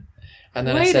picture that. And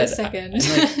then Wait I said, a second.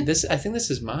 I think this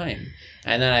is mine.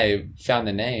 And then I found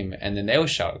the name, and then they were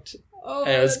shocked. Oh,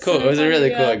 and it was cool. So it was a really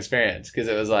cool experience, because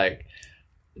it was like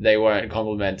they weren't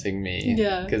complimenting me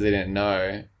because they didn't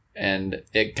know, and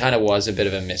it kind of was a bit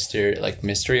of a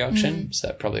mystery auction. So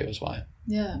that probably was why.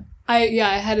 Yeah, I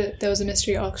had there was a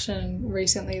mystery auction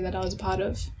recently that I was a part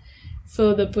of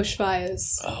for the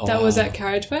bushfires. That was at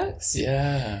Carriageworks.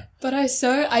 Yeah. But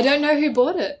I don't know who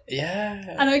bought it.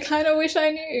 Yeah. And I kind of wish I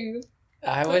knew.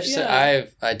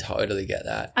 I totally get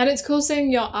that. And it's cool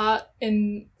seeing your art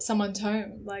in someone's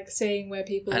home, like seeing where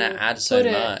people and it adds so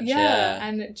much. Yeah.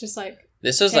 And it just like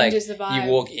this was like the vibe. You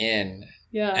walk in,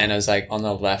 and it was like on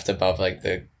the left above like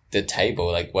the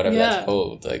table, like whatever that's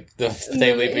called, like the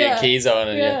table you put your keys on,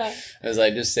 and it was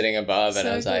like just sitting above, and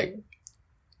I was like,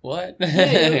 what?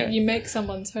 Yeah, you make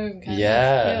someone's home kind of.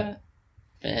 Yeah.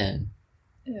 Man.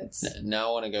 Now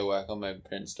I want to go work on my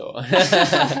print store.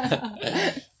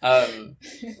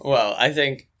 Well, I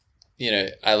think,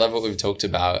 I love what we've talked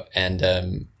about,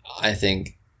 and I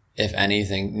think, if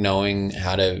anything, knowing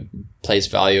how to place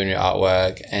value in your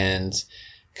artwork and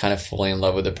kind of falling in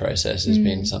love with the process has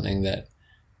been something that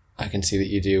I can see that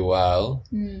you do well.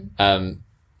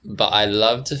 But I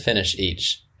love to finish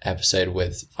each episode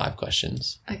with 5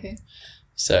 questions. Okay.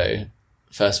 So,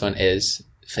 first one is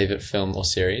favorite film or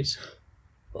series?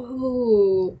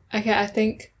 Ooh, okay. I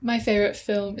think my favorite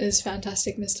film is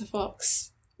Fantastic Mr.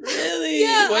 Fox. Really?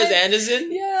 Yeah. Wes Anderson?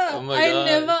 Yeah. Oh my God. I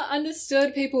never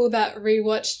understood people that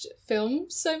rewatched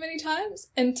films so many times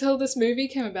until this movie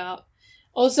came about.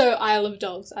 Also, Isle of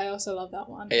Dogs. I also love that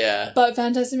one. Yeah. But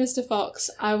Fantastic Mr. Fox,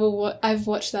 I've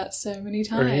watched that so many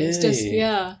times. Really? Just,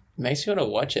 yeah. makes me want to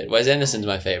watch it. Wes Anderson's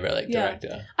my favorite Yeah.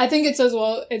 director. I think it's as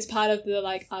well. It's part of the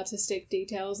like artistic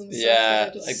details and stuff. Yeah, that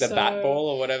are just like the so- bat ball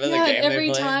or whatever. Yeah, the game every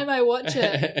they play. time I watch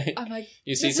it, I'm like,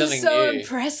 you see this something is so new.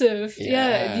 impressive. Yeah.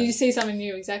 Yeah, you see something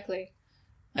new, exactly.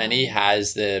 And he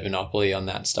has the monopoly on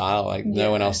that style. Like no Yeah,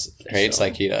 one else for creates sure.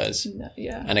 like he does. No,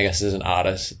 yeah. And I guess as an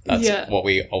artist, that's Yeah. what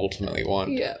we ultimately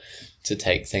want. Yeah. To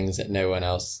take things that no one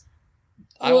else.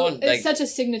 It's such a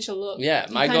signature look. Yeah,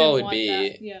 You my kind goal of would want be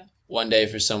that. Yeah. one day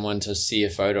for someone to see a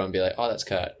photo and be like, "Oh, that's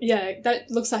Kurt." Yeah, that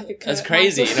looks like a Kurt That's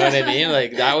crazy. You Russell. know what I mean?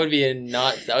 Like that would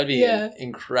be Yeah. an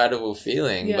incredible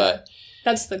feeling. Yeah. But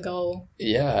That's the goal.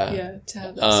 yeah, Yeah, to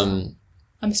have that style. um,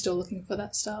 I'm still looking for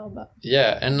that style, but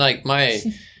yeah, and like my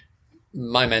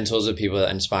mentors are people that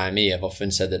inspire me. I've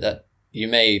often said that you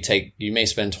may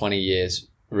spend 20 years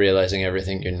realizing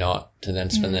everything you're not, to then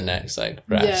spend the next like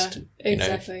rest. Yeah,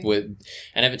 exactly.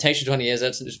 And if it takes you 20 years,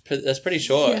 that's pretty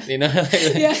short. Yeah. You know,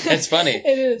 Yeah. it's funny.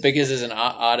 It is. Because as an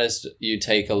artist, you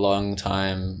take a long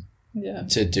time Yeah.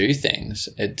 to do things.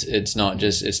 It's not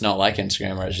like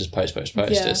Instagram where it's just post.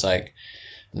 Yeah. It's like,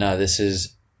 no,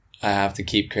 I have to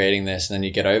keep creating this. And then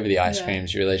you get over the ice Yeah.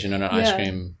 creams. You realize you're not an ice Yeah.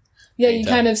 cream. Yeah, you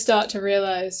Anytime. kind of start to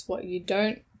realize what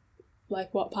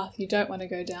path you don't want to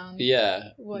go down. Yeah.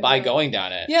 What By you're- going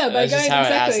down it. Yeah, by That's just going- how it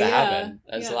has exactly, to yeah. happen.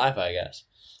 That's Yeah. life, I guess.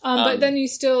 But then you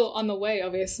still, on the way,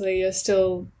 obviously, you're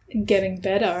still getting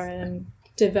better and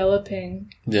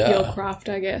developing Yeah. your craft,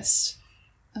 I guess.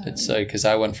 It's so, because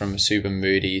I went from a super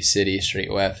moody city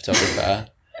streetwear photographer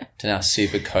to now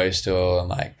super coastal and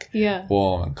like Yeah.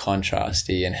 warm and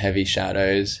contrasty and heavy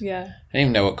shadows. Yeah. I didn't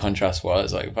even know what contrast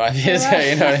was like 5 years ago,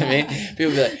 you know what I mean?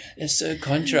 People be like, it's so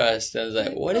contrast. I was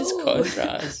like, what is Oh.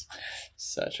 contrast?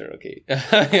 Such a rookie.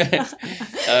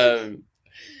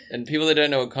 And people that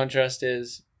don't know what contrast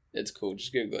is, it's cool.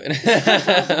 Just Google it.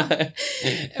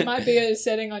 It might be a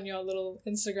setting on your little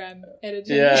Instagram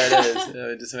editing. Yeah, it is.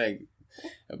 It just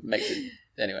makes it.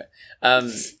 Anyway.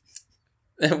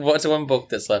 What's one book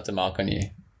that's left a mark on you?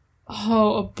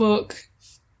 Oh, a book.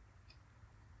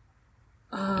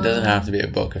 It doesn't have to be a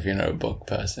book if you're not a book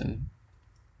person.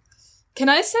 Can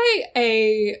I say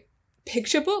a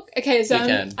picture book? Okay, so You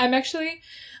can.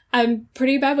 I'm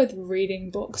pretty bad with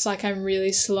reading books. Like, I'm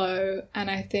really slow,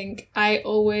 and I think I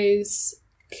always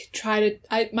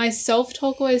my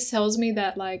self-talk always tells me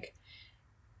that, like,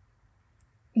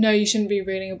 no, you shouldn't be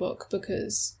reading a book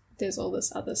because there's all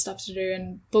this other stuff to do,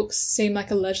 and books seem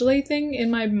like a leisurely thing in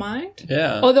my mind.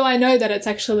 Yeah. Although I know that it's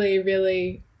actually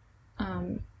really,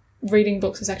 reading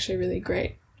books is actually really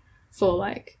great for,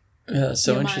 like, Yeah, that's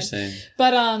so your mind. interesting.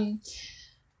 But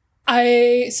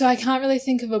I can't really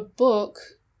think of a book,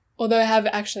 although I have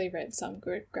actually read some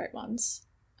great ones,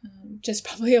 just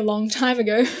probably a long time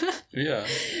ago. Yeah.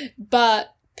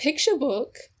 But picture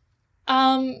book,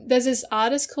 there's this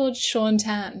artist called Sean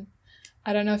Tan.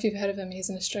 I don't know if you've heard of him. He's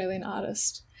an Australian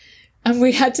artist, and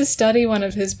we had to study one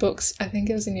of his books. I think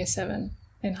it was in year 7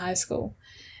 in high school,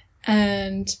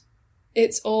 and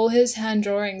it's all his hand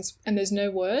drawings, and there's no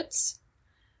words.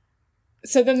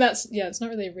 So then it's not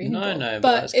really a reading book. No, but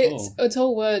but that's cool. it's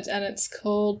all words, and it's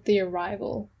called The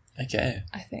Arrival, Okay.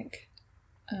 I think.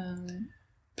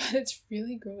 But it's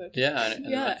really good. Yeah.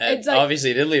 Yeah, And it's like-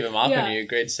 obviously, it did leave a mark Yeah. on you.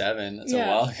 Grade 7. That's a Yeah.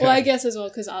 while ago. Well, I guess as well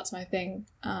because art's my thing.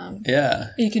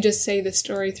 Yeah. You could just see the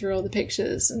story through all the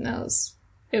pictures, and it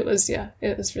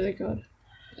was really good.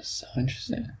 So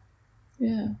interesting.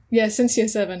 Yeah, since year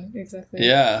 7, exactly.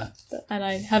 Yeah. And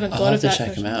I haven't I'll thought have of to that. check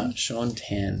him question. out. Sean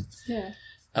Tan. Yeah.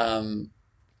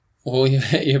 Well,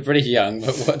 you're pretty young,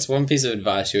 but what's one piece of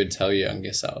advice you would tell your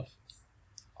younger self?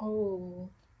 Oh.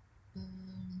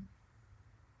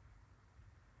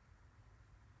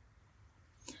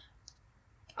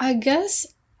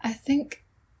 I think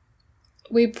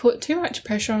we put too much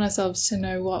pressure on ourselves to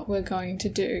know what we're going to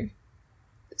do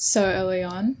so early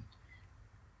on.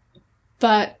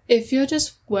 But if you're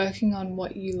just working on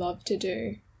what you love to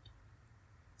do,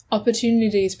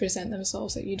 opportunities present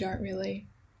themselves that you don't really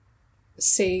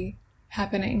see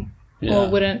happening or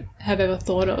wouldn't have ever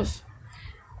thought of,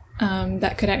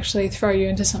 that could actually throw you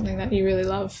into something that you really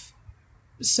love.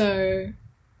 So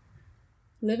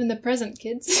live in the present,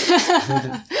 kids.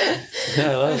 I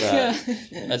love that.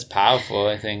 Yeah. That's powerful.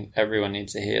 I think everyone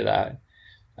needs to hear that.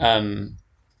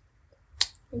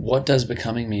 What does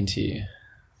becoming mean to you?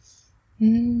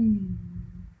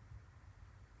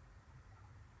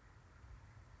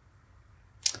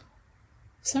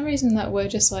 For some reason that word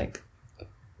just like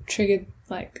triggered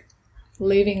like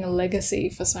leaving a legacy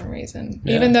for some reason.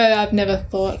 Yeah. Even though I've never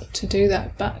thought to do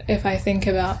that, but if I think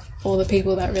about all the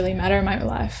people that really matter in my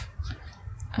life,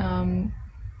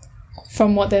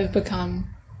 from what they've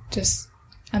become, just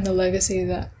and the legacy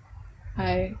that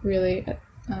I really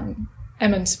am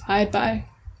inspired by,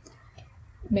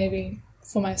 maybe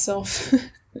for myself.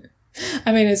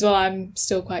 I mean, as well, I'm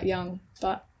still quite young,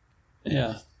 but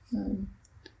Yeah.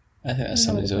 I think that's I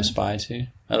something to hope. aspire to.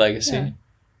 A legacy.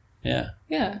 Yeah.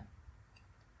 yeah.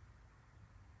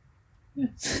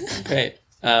 Great.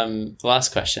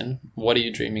 Last question. What are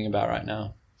you dreaming about right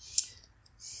now?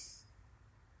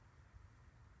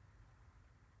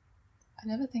 I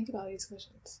never think about these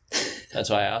questions. That's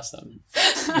why I asked them.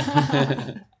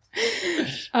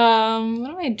 What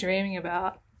am I dreaming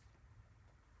about?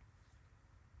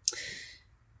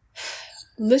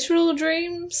 Literal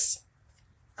dreams.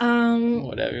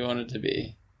 Whatever you want it to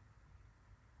be.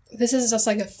 This is just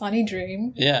like a funny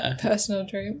dream, Yeah. personal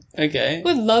dream. Okay.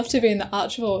 Would love to be in the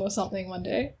Archibald or something one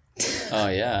day. Oh,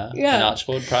 yeah. Yeah. An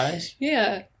Archibald Prize?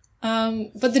 Yeah.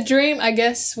 But the dream, I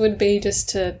guess, would be just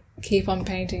to keep on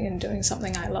painting and doing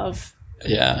something I love.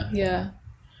 Yeah. Yeah.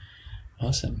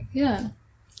 Awesome. Yeah.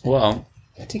 Well,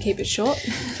 To keep it short.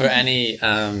 for any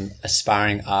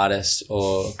aspiring artists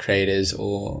or creators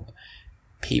or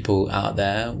people out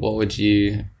there, what would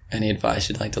any advice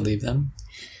you'd like to leave them?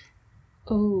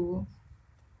 Ooh.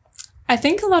 I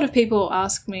think a lot of people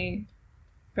ask me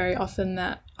very often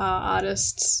that are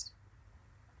artists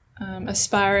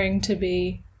aspiring to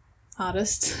be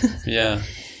artists. Yeah.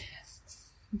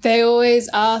 They always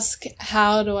ask,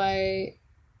 how do I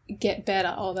get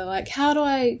better? Or they're like, how do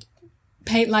I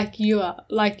paint like you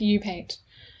paint?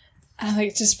 And I'm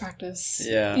like, just practice.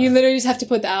 Yeah. You literally just have to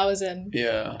put the hours in.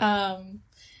 Yeah.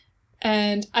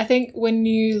 And I think when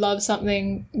you love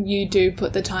something, you do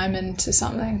put the time into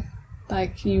something.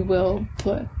 Like, you will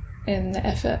put in the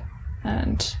effort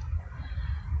and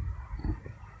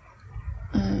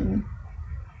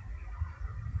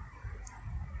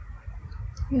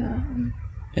yeah.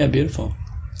 Yeah, beautiful.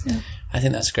 Yeah. I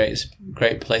think that's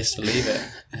great place to leave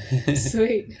it.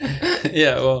 Sweet.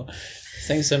 Yeah, well,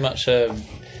 thanks so much for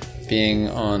being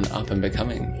on Up and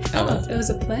Becoming, Ella. It was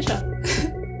a pleasure.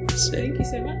 Thank you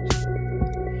so much.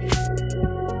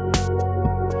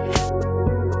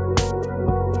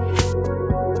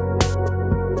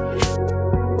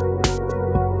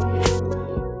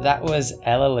 That was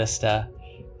Ella Lister.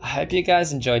 I hope you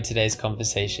guys enjoyed today's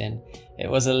conversation. It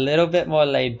was a little bit more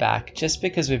laid back just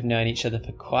because we've known each other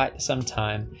for quite some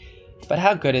time. But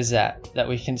how good is that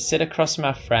we can sit across from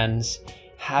our friends,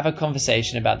 have a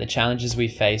conversation about the challenges we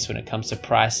face when it comes to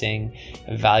pricing,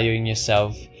 valuing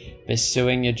yourself,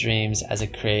 pursuing your dreams as a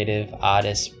creative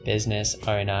artist, business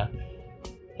owner.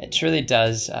 It truly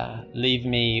does leave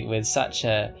me with just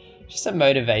a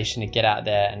motivation to get out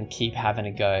there and keep having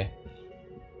a go.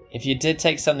 If you did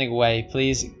take something away,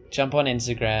 please jump on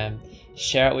Instagram,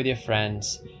 share it with your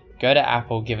friends, go to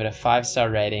Apple, give it a 5-star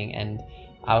rating, and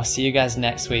I'll see you guys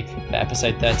next week for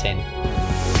episode 13.